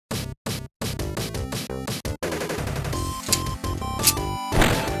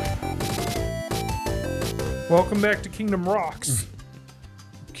Welcome back to Kingdom Rocks.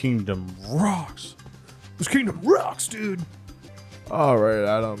 Kingdom rocks. This Kingdom rocks, dude. All right,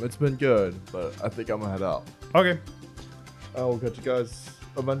 Adam. It's been good, but I think I'm gonna head out. Okay. I will catch you guys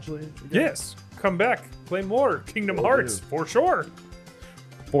eventually. Again. Yes. Come back. Play more Kingdom Hearts for sure.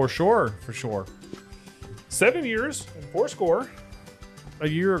 For sure. For sure. 7 years and 4 score. A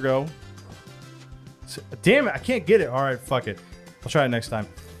year ago. Damn it. I can't get it. All right. Fuck it. I'll try it next time.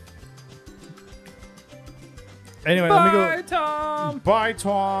 Anyway, let me go. Bye, Tom. Bye,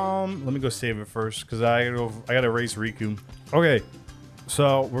 Tom. Let me go save it first because I gotta erase Riku. Okay.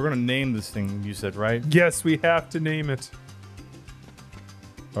 So we're gonna name this thing. You said, right? Yes, we have to name it.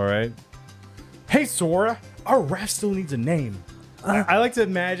 All right. Hey, Sora. Our raft still needs a name. I like to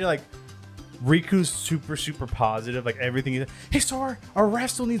imagine like Riku's super positive, like everything. Hey, Sora, our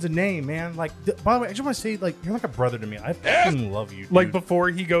raft still needs a name, man. Like, by the way, I just want to say, like, you're like a brother to me. I fucking love you, dude. Like before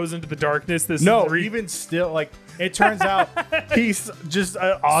he goes into the darkness. This No, is even still, like, it turns out he's just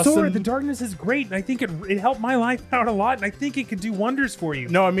awesome. Sora, the darkness is great, and I think it helped my life out a lot, and I think it could do wonders for you.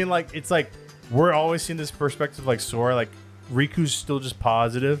 No, I mean, like, it's like we're always seeing this perspective, like Sora, like Riku's still just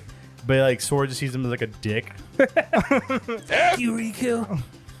positive, but like Sora just sees him as like a dick. Thank you, Riku.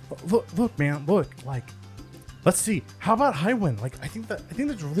 Look, man, look. Like, let's see. How about Highwind? Like, I think that's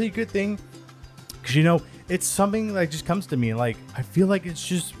a really good thing because it's something that just comes to me. Like, I feel like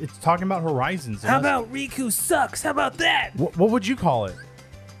it's talking about horizons. How about Riku sucks? How about that? What would you call it?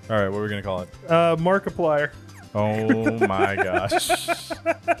 All right, what are we gonna call it? Markiplier. Oh my gosh.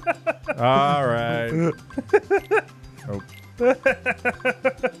 All right. Oh.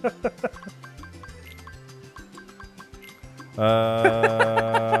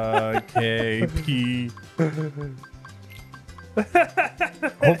 KP.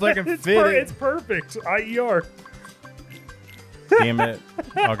 Hopefully I can fit it. It's perfect. IER. Damn it.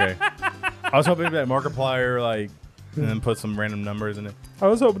 Okay. I was hoping that Markiplier, like, and then put some random numbers in it. I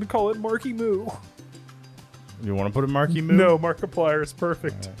was hoping to call it Marky Moo. You want to put a Marky Moo? No, Markiplier is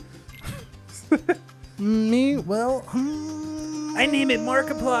perfect. Me? Well, I name it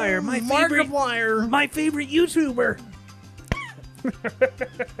Markiplier. My favorite YouTuber.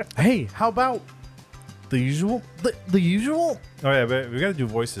 Hey, how about the usual? The usual? Oh yeah, but we gotta do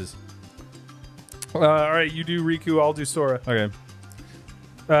voices. All right, you do Riku. I'll do Sora. Okay.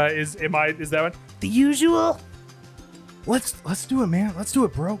 Is that one? The usual? Let's do it, man. Let's do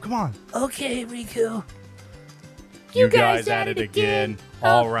it, bro. Come on. Okay, Riku. You guys at it again.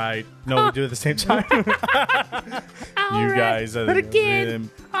 All right. No, we do it at the same time. You guys at it again.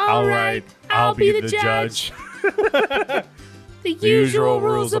 All right. I'll be the judge. The usual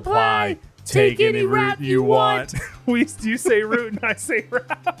rules apply. Take any route you want. You say route and I say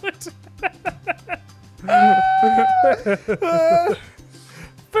route.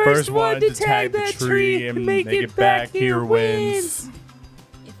 First one to tag the tree and make it back here wins.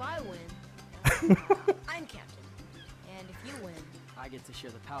 If I win, I'm captain. And if you win, I get to share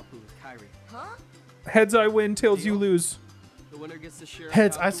the Palpu with Kyrie. huh? Heads I win, tails you lose. The winner gets to share.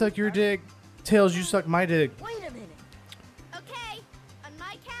 Heads, Palpu I with suck your Kyrie. dick. Tails, you suck my dick. Wait a minute. Okay, on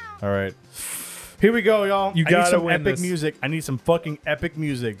my count. All right. Here we go, y'all. You I need gotta some win epic this. music. I need some fucking epic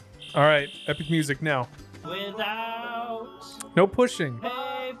music. All right, epic music now. Without No pushing.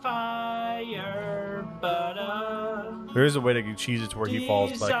 a fire, but a There is a way to cheese it to where he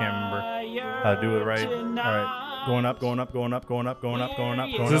falls, but I can't remember how to do it right. All right. Going up, going up, going up, going up, going up, going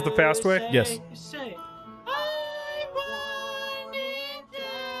up, going Is this up. the fast way? Yes. Say, I want it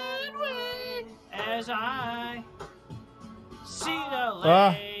that way as I see the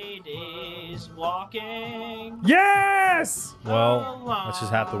ladies walking. Yes! Well, that's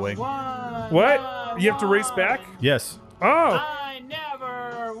just half the way. What? You have to race back? Yes. Oh. I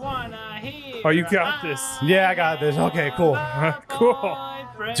never wanna hear. Oh, you got this. Yeah, I got this. Okay, cool. Cool.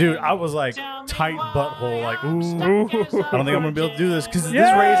 Dude, I was like tight butthole, like, ooh. Ooh. I don't think I'm gonna be able to do this because this Yay!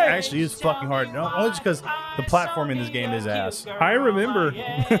 race actually is fucking hard. No, only just because the platform in this game is ass. I remember.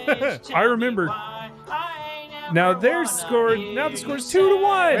 I remember. Now their score. Now the score's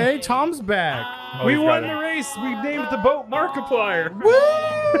 2-1. Hey, Tom's back. Oh, We he's won got the it. race. We named the boat Markiplier.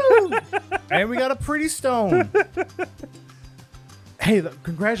 Woo! And we got a pretty stone. Hey,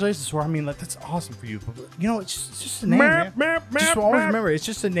 congratulations, Sora. I mean, like, that's awesome for you. But, it's just a name, man. Just always remember, it's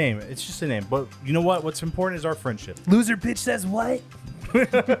just a name. It's just a name. But you know what? What's important is our friendship. Loser bitch says what?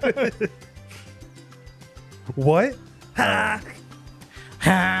 What? Ha!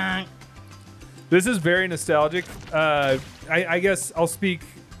 This is very nostalgic. I guess I'll speak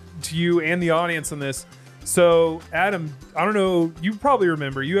to you and the audience on this. So, Adam, I don't know. You probably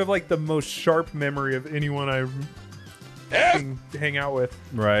remember. You have like the most sharp memory of anyone I hang out with.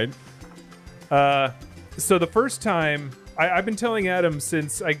 Right. So the first time, I've been telling Adam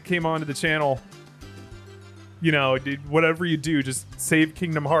since I came onto the channel, you know, dude, whatever you do, just save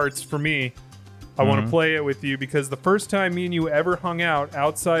Kingdom Hearts for me. I want to play it with you because the first time me and you ever hung out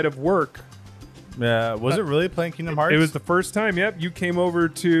outside of work, Was it really playing Kingdom Hearts? it was the first time. Yep, you came over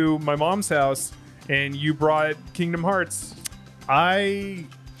to my mom's house and you brought Kingdom Hearts.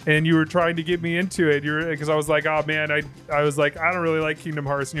 And you were trying to get me into it. Because I was like, oh man, I was like, I don't really like Kingdom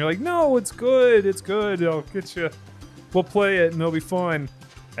Hearts, and you're like, no, it's good, I'll get you. We'll play it and it'll be fun.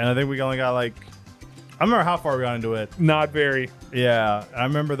 And I think we only got like, I remember how far we got into it. Not very. Yeah, I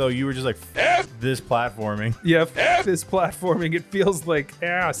remember though you were just like, F this platforming. Yeah, this platforming, it feels like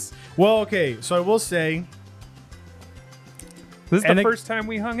ass. Well, okay, so I will say, This is And the it- first time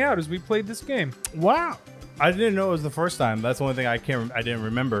we hung out as we played this game. wow, I didn't know it was the first time. That's the only thing I didn't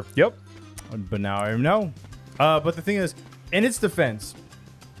remember. Yep. But now I know. But the thing is, in its defense,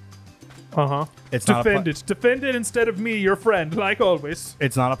 It's not a Defend it. Defend it instead of me, your friend, like always.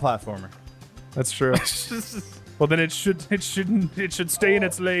 it's not a platformer. That's true. Well, then it should stay in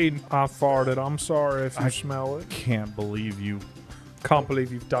its lane. I farted. I'm sorry if you smell it. Can't believe you. Can't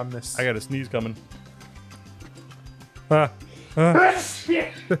believe you've done this. I got a sneeze coming.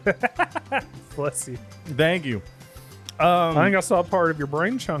 Bless you. Thank you. I think I saw part of your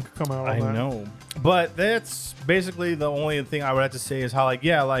brain chunk come out. I on that. know. But that's basically the only thing I would have to say is how, like,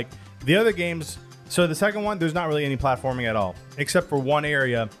 yeah, like the other games. So the second one, there's not really any platforming at all, except for one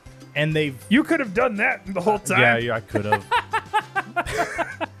area. And they've. You could have done that the whole time. Yeah, I could have.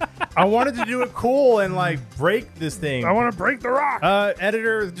 I wanted to do it cool and, like, break this thing. I want to break the rock.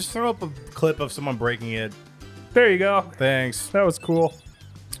 Editor, just throw up a clip of someone breaking it. There you go. Thanks. That was cool.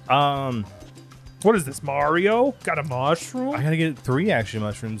 What is this, Mario? Got a mushroom? I gotta get 3 actually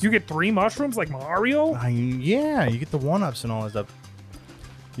mushrooms. You get 3 mushrooms like Mario? Yeah, you get the 1-ups and all that stuff.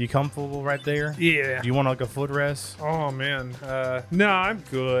 You comfortable right there? Yeah. Do you want like a footrest? Oh man. No, I'm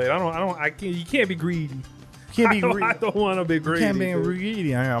good. You can't be greedy. Can't be I don't want to be greedy. Can't be dude.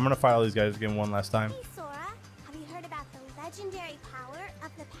 greedy. I'm gonna fight all these guys again one last time. Hey, Sora, have you heard about the legendary power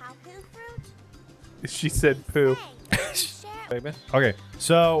of the Palpoo fruit? She said poo. Hey, can you share it Baby. Okay,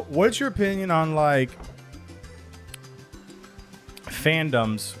 so what's your opinion on like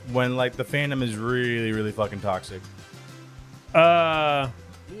fandoms when like the fandom is really, really fucking toxic? Me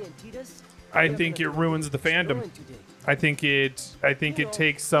and Titus, I think it ruins the fandom. I think it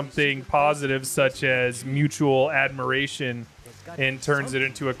takes something positive such as mutual admiration and turns it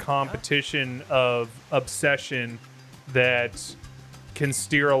into a competition of obsession that can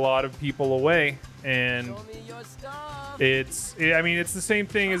steer a lot of people away. And Show me your stuff. it's the same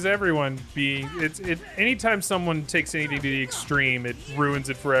thing as everyone being. Anytime someone takes anything to the extreme, it ruins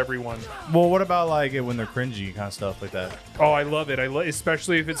it for everyone. Well, what about like it when they're cringy kind of stuff like that? Oh, I love it.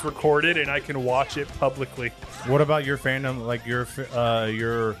 Especially if it's recorded and I can watch it publicly. What about your fandom? Like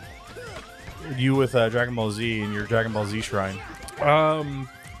you with Dragon Ball Z and your Dragon Ball Z shrine?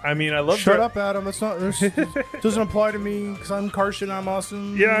 I mean, I love. Shut up, Adam. That's not. This doesn't apply to me because I'm Carson. I'm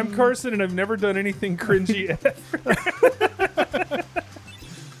awesome. Yeah, I'm Carson, and I've never done anything cringy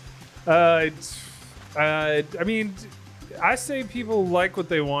ever. I mean, I say people like what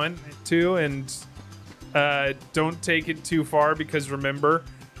they want to, and don't take it too far because remember,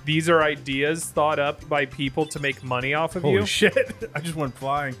 these are ideas thought up by people to make money off of Holy you. shit! I just went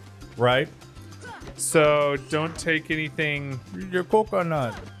flying. Right? So don't take anything. Your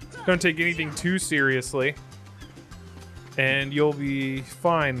coconut. Don't take anything too seriously, and you'll be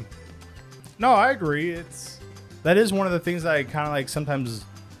fine. No, I agree. That is one of the things that I kind of like sometimes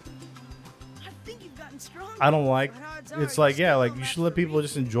I think you've gotten stronger. I don't like. But odds It's are like, you're yeah, still like on you that should let people road.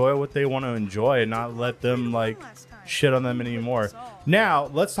 just enjoy what they want to enjoy and not let them like shit on them anymore.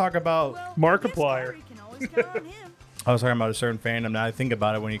 Now, let's talk about. Well, Markiplier. Miss Carey can always count on him. I was talking about a certain fandom. Now I think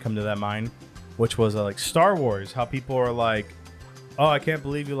about it when you come to that mind, which was like Star Wars. How people are like, "Oh, I can't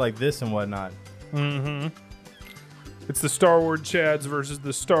believe you like this and whatnot." Mm-hmm. It's the Star Wars Chads versus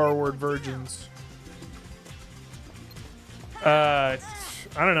the Star Wars Virgins. I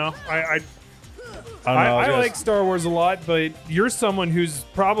don't know. I I don't know. I just- like Star Wars a lot, but you're someone who's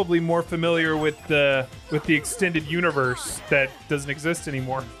probably more familiar with the extended universe that doesn't exist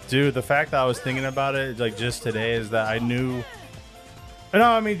anymore. Dude, the fact that I was thinking about it like just today is that I knew. No,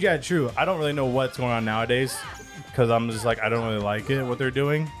 I mean, yeah, true. I don't really know what's going on nowadays because I'm just like I don't really like it what they're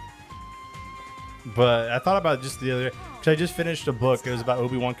doing. But I thought about it just the other day because I just finished a book. It was about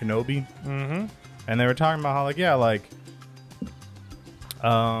Obi-Wan Kenobi, Mm-hmm. and they were talking about how like yeah, like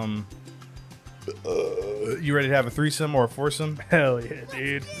you ready to have a threesome or a foursome? Hell yeah,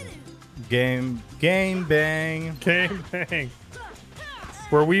 dude. Game bang. Game bang.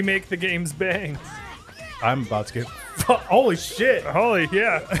 Where we make the games bang. I'm about to get. Holy shit! Holy,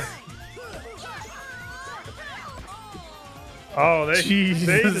 yeah. Oh, they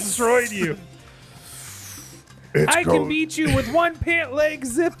Jesus. destroyed you. I can beat you with one pant leg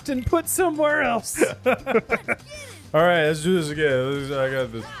zipped and put somewhere else. All right, let's do this again. I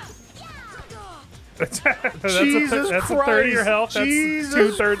got this. Jesus that's a third of your Christ. health. That's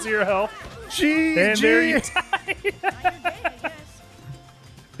Jesus. 2/3 of your health. And there you die.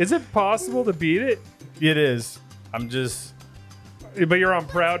 Is it possible to beat it? It is. I'm just. But you're on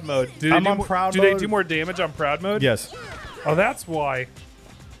proud mode. Do I'm they do on mo- proud Do they mode. do more damage on proud mode? Yes. Oh, that's why.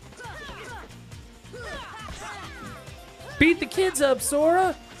 Beat the kids up,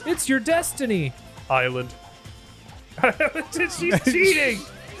 Sora. It's your destiny. Island. She's cheating.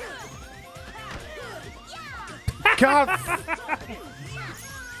 God.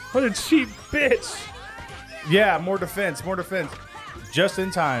 What a cheap bitch. Yeah, more defense. More defense. Just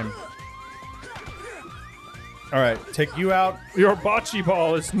in time. All right, take you out. Your bocce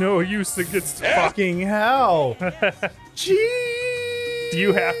ball is no use against Fucking hell. Jeez. Do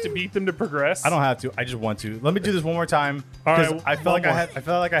you have to beat them to progress? I don't have to. I just want to. Let me do this one more time. All 'cause right, I felt one like more. I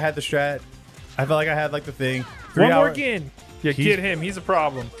felt like I had the strat. I felt like I had like the thing. 3 One more hour- again. Yeah, He's- get him. He's a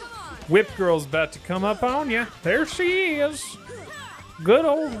problem. Whip Girl's about to come up on you. There she is. Good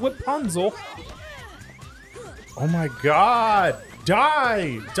old Whipunzel. Oh my God.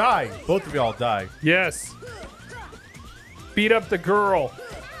 Die. Die. Both of y'all die. Yes. Beat up the girl.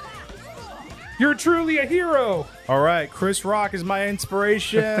 You're truly a hero. All right. Chris Rock is my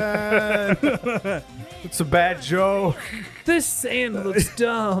inspiration. It's a bad joke. This sand looks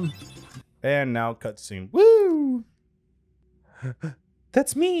dumb. And now cutscene. Woo.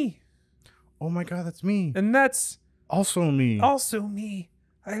 That's me. Oh my God. That's me. And that's Also me. also me.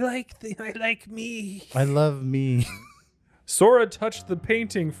 I like me. I love me. Sora touched the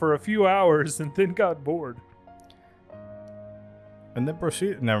painting for a few hours and then got bored. And then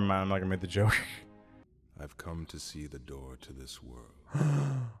proceed. Never mind. I'm not gonna make the joke. I've come to see the door to this world.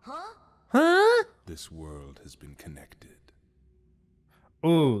 Huh? This world has been connected.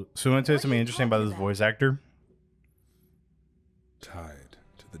 Ooh. So you want to tell you something interesting about this voice actor? Tied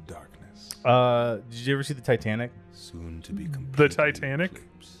to the darkness. Did you ever see the Titanic? Soon to be completely Titanic?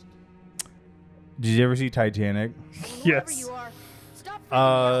 eclipsed. Did you ever see Titanic? Yes.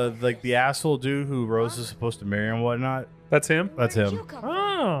 Like the asshole dude who Rose is supposed to marry and whatnot. That's him? That's him.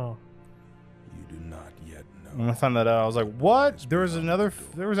 Oh. You do not yet When know. I found that out, I was like, "What? There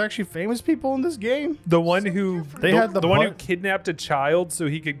was actually famous people in this game." The one who They had the one who butt- kidnapped a child so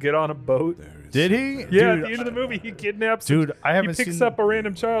he could get on a boat. There is Did he? Yeah, Dude, at the end of the movie, he kidnaps. Dude, I haven't He picks seen. up a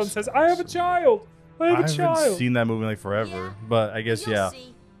random child and says, "I have a child. I have I a haven't child." seen that movie in like forever, but I guess yeah,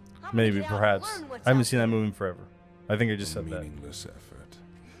 maybe perhaps. I haven't seen that movie in forever. I think I just said that. meaningless effort.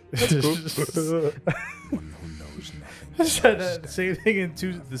 Said One who knows nothing. that same thing in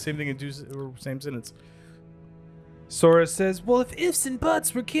two. The same thing in two. Or same sentence. Sora says, "Well, if ifs and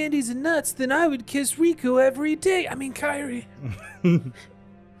buts were candies and nuts, then I would kiss Riku every day. I mean, Kairi."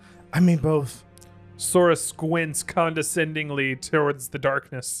 I mean both. Sora squints condescendingly towards the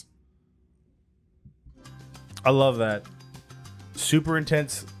darkness. I love that. Super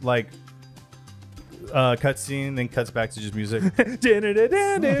intense, like cutscene, then cuts back to just music.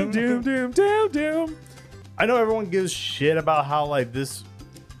 Doom, doom, doom, doom. I know everyone gives shit about how like this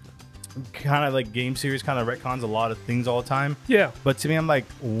kind of like game series kind of retcons a lot of things all the time. Yeah, But to me, I'm like,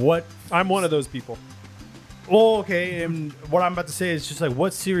 what? I'm one of those people. Oh, okay. And what I'm about to say is just like,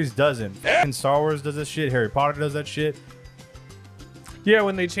 what series doesn't? And Star Wars does this shit. Harry Potter does that shit. Yeah,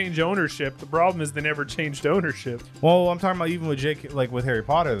 when they change ownership, the problem is they never changed ownership. Well, I'm talking about even with Jake, like with Harry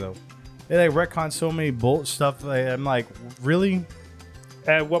Potter though. They like retcon so many bull stuff. Like, I'm like, really?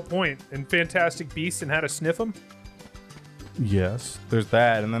 At what point? In Fantastic Beasts and How to Sniff Them? Yes. There's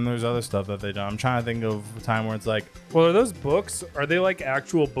that, and then there's other stuff that they do. I'm trying to think of a time where it's like, Well, are those books? Are they like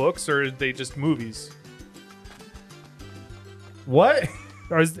actual books or are they just movies? what?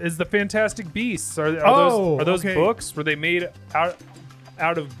 Or is the Fantastic Beasts? Are Oh, those okay. books? Were they made out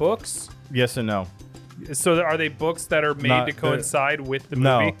of books? Yes and no. So are they books that are made Not- to coincide with the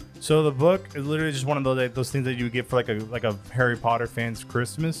No. movie? So the book is literally just one of those like, those things that you would get for like a Harry Potter fan's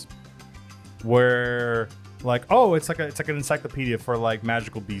Christmas, where like it's like an encyclopedia for like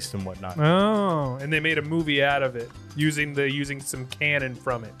magical beasts and whatnot. Oh, and they made a movie out of it using some canon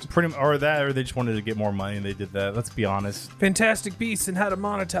from it. Or they just wanted to get more money and they did that. Let's be honest. Fantastic Beasts and How to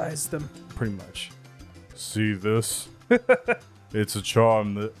Monetize Them. Pretty much. See this? It's a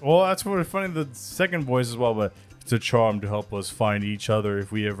charm that. Well, that's what funny. The second voice as well, but it's a charm to help us find each other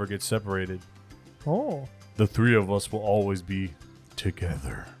if we ever get separated. Oh, The three of us will always be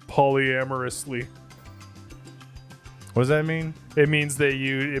together. polyamorously. What does that mean? It means that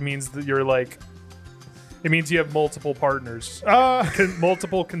you're like. It means you have multiple partners,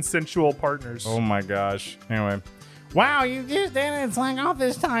 multiple consensual partners. Oh my gosh. Anyway. Wow, you just didn't slang off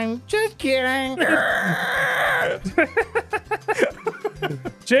this time. Just kidding.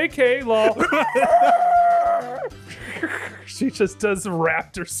 JK, lol. She just does a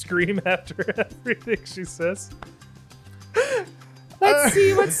raptor scream after everything she says. Let's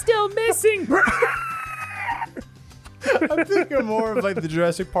see what's still missing. I'm thinking more of like the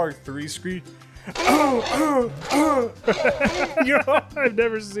Jurassic Park 3 scream. I've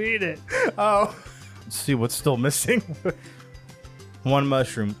never seen it. Oh. Let's see what's still missing. One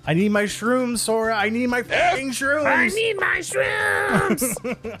mushroom. I need my shrooms, Sora. I need my fucking shrooms. I need my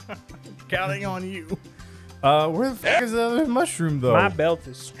shrooms. Counting on you. Where the fuck is the other mushroom though? My belt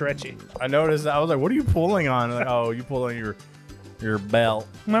is stretchy. I noticed. I was like, "What are you pulling on?" Like, oh, you pull on your belt.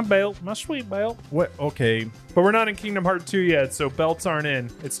 My belt, my sweet belt. What? Okay. But we're not in Kingdom Hearts 2 yet, so belts aren't in.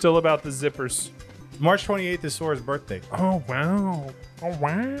 It's still about the zippers. March 28th is Sora's birthday. Oh wow! Oh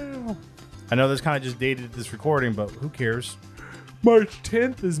wow! I know this kind of just dated this recording, but who cares? March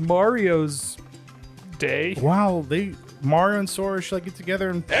 10th is Mario's day. Wow, Mario and Sora should like get together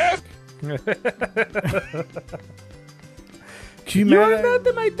and. Can you You're imagine?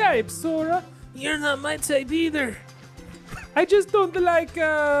 not my type, Sora. You're not my type either. I just don't like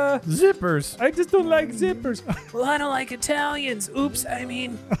Zippers. I just don't like zippers. Well, I don't like Italians. Oops, I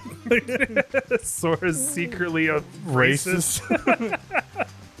mean. Sora's secretly a racist.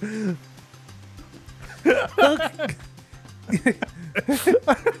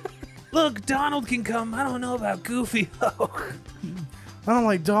 Look, Donald can come. I don't know about Goofy. I don't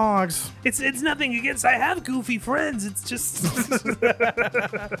like dogs. It's nothing against. I have Goofy friends. It's just.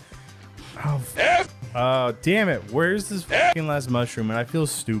 Oh, damn it. Where's this fucking last mushroom? And I feel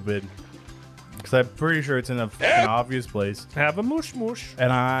stupid. Because I'm pretty sure it's in a fucking obvious place. Have a mush mush.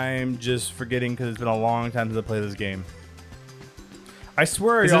 And I'm just forgetting because it's been a long time since I played this game. I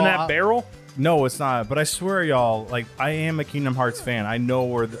swear, Is y'all. in that barrel? No, it's not. But I swear, y'all, like, I am a Kingdom Hearts fan. I know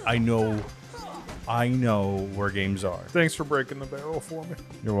where games are. Thanks for breaking the barrel for me.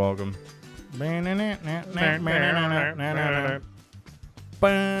 You're welcome.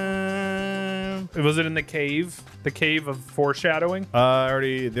 Was it in the cave? The cave of foreshadowing?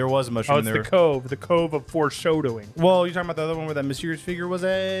 There was a mushroom Oh, it's there. the cove of foreshadowing. Well, you're talking about the other one where that mysterious figure was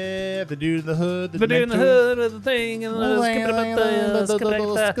at? The dude in the hood? The dude in the hood of the thing and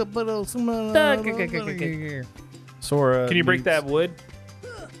Sora. Can you break that wood?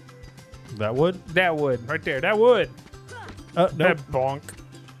 That wood? That wood. Right there. That wood. No. That bonk.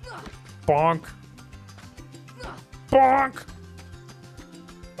 Bonk. Bonk.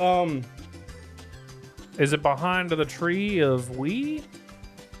 Is it behind the tree of Wii?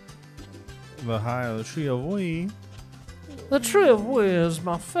 Behind the tree of Wii. The tree of Wii is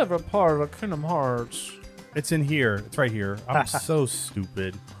my favorite part of Kingdom Hearts. It's in here. It's right here. I'm so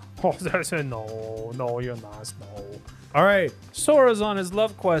stupid. Oh, that's a no. No, you're not. No. All right. Sora's on his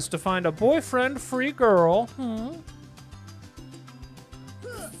love quest to find a boyfriend-free girl.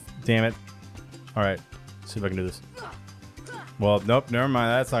 Damn it. All right. Let's see if I can do this. Well, nope. Never mind.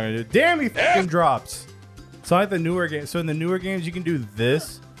 That's not gonna do it. Damn, he fucking drops. So like the newer games. So in the newer games, you can do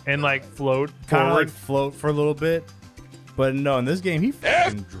this, And like float kind of forward. like float for a little bit. But no, in this game, he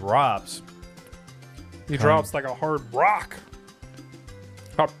fucking drops. He drops like a hard rock.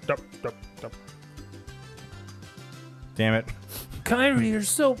 Up, up, up, up. Damn it. Kyrie, you're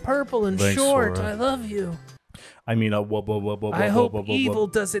so purple and Thanks, short. Sora. I love you. I mean, whoa, whoa, whoa, whoa, I whoa, hope whoa, whoa, evil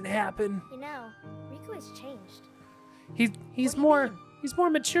whoa. doesn't happen. You know, Riku has changed. He's more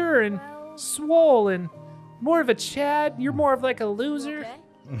mature and Well, swollen. More of a Chad. You're more of like a loser.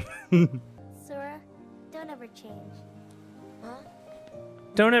 okay? Sora, don't ever change. Huh?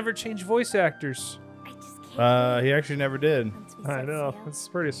 Don't ever change voice actors. I just can't. He actually never did. Once we I set know. sail, It's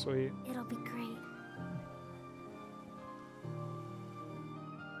pretty sweet. It'll be great.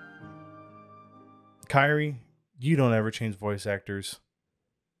 Kyrie, you don't ever change voice actors.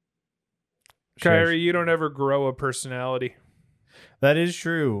 Kyrie, you don't ever grow a personality. That is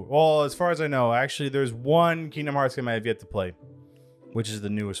true. Well, as far as I know, actually, there's one Kingdom Hearts game I have yet to play, which is the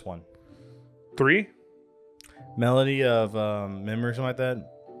newest one. 3? Melody of Memory or something like that.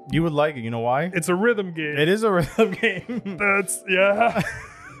 You would like it. You know why? It's a rhythm game. It is a rhythm game. That's, yeah.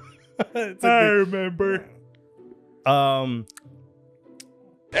 It's I a remember. oh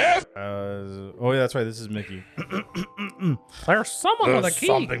yeah, that's right. This is Mickey. There's someone with a key.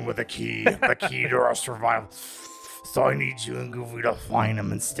 Something with a key. The key to our survival. So I need you and Goofy to find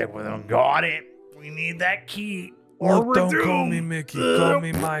him and stick with him. Got it. We need that key. Or we're Don't doomed. call me Mickey. Call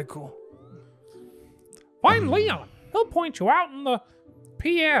me Michael. I'm Leon. He'll point you out in the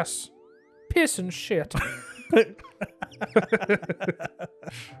PS. Piss and shit.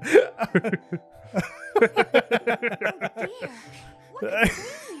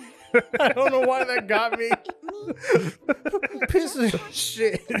 I don't know why that got me. Piss of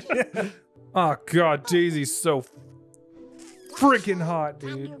shit. Oh god, Daisy's so freaking hot,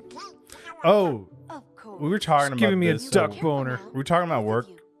 dude. Oh, Of course. we were talking about Giving me a this. duck boner. We were talking about work.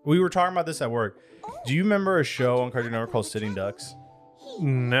 We were talking about this at work. Do you remember a show on Cartoon Network called Sitting Ducks?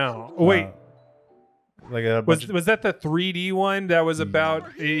 No. Wait, Like a bunch was that the 3D one that was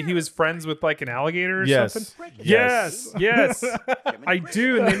about he was friends with like an alligator or Yes. something? Yes. Yes. I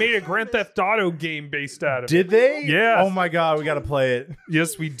do, and they made a Grand Theft Auto game based out of it. Did they? Yeah. Oh my god, we gotta play it.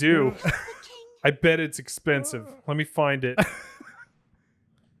 Yes, we do. I bet it's expensive. Let me find it.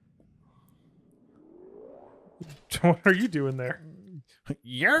 What are you doing there?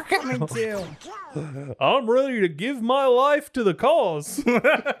 You're coming too. I'm ready to give my life to the cause.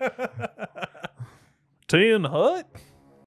 10 Hut?